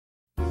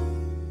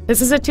This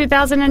is a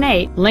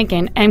 2008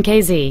 Lincoln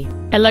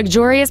MKZ, a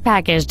luxurious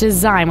package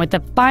designed with the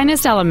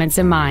finest elements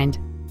in mind.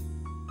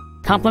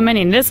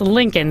 Complementing this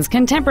Lincoln's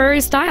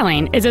contemporary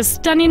styling is a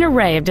stunning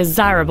array of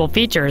desirable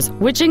features,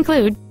 which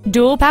include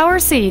dual power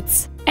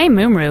seats, a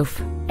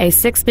moonroof, a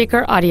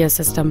 6-speaker audio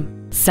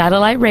system,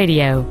 satellite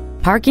radio,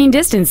 parking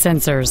distance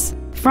sensors,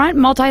 front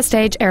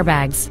multi-stage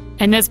airbags,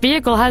 and this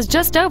vehicle has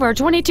just over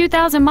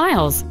 22,000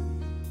 miles.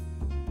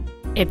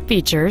 It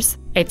features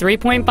a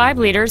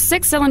 3.5-liter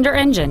 6-cylinder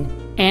engine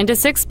and a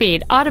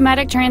 6-speed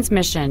automatic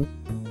transmission.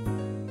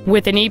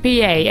 With an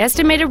EPA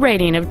estimated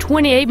rating of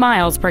 28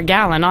 miles per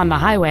gallon on the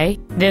highway,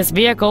 this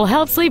vehicle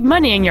helps leave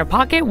money in your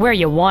pocket where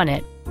you want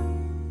it.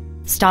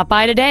 Stop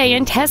by today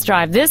and test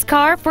drive this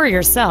car for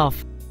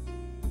yourself.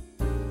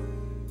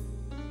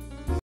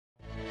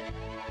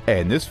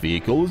 And this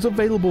vehicle is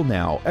available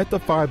now at the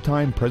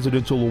 5-time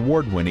Presidential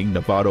Award-winning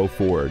Novato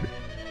Ford.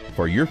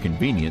 For your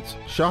convenience,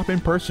 shop in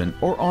person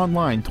or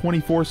online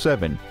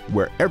 24/7,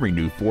 where every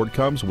new Ford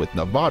comes with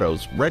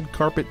Novato's red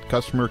carpet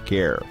customer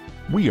care.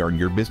 We earn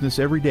your business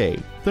every day,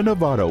 the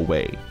Novato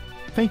way.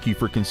 Thank you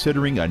for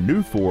considering a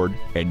new Ford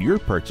and your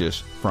purchase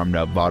from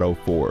Novato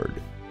Ford.